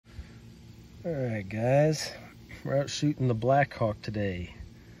Alright guys, we're out shooting the Blackhawk today.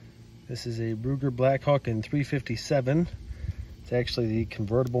 This is a Ruger Blackhawk in 357. It's actually the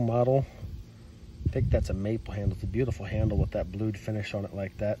convertible model. I think that's a maple handle. It's a beautiful handle with that blued finish on it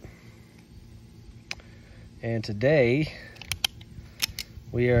like that. And today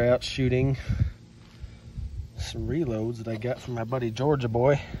we are out shooting some reloads that I got from my buddy Georgia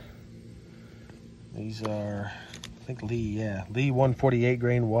boy. These are, I think Lee 148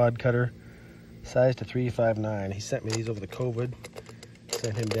 grain wad cutter, size to 359. He sent me these over the COVID.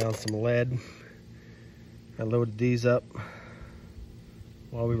 Sent him down some lead. I loaded these up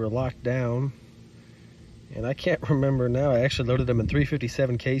while we were locked down. And I can't remember now, I actually loaded them in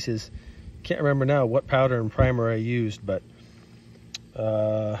 357 cases. Can't remember now what powder and primer I used, but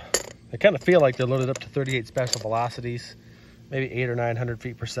I kind of feel like they're loaded up to 38 special velocities, maybe 800 or 900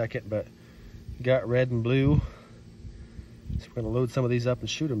 feet per second, but got red and blue. So we're gonna load some of these up and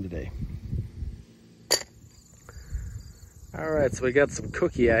shoot them today. All right, so we got some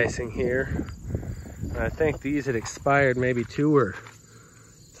cookie icing here. I think these had expired maybe 2 or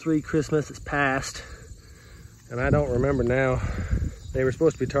 3 Christmases past, and I don't remember now. They were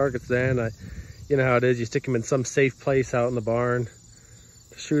supposed to be targets then. You know how it is, you stick them in some safe place out in the barn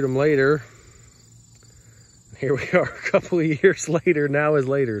to shoot them later. Here we are a couple of years later, now is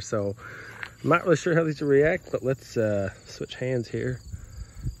later, so I'm not really sure how these will react, but let's switch hands here.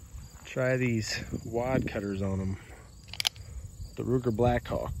 Try these wad cutters on them. The Ruger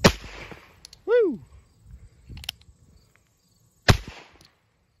Blackhawk. Woo! Yeah,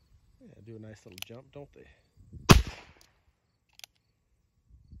 do a nice little jump, don't they?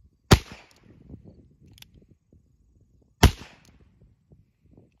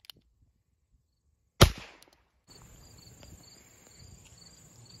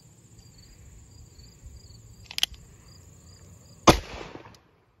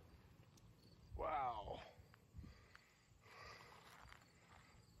 Wow.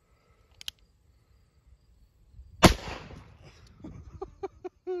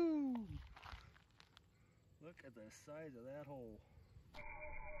 Look at the size of that hole.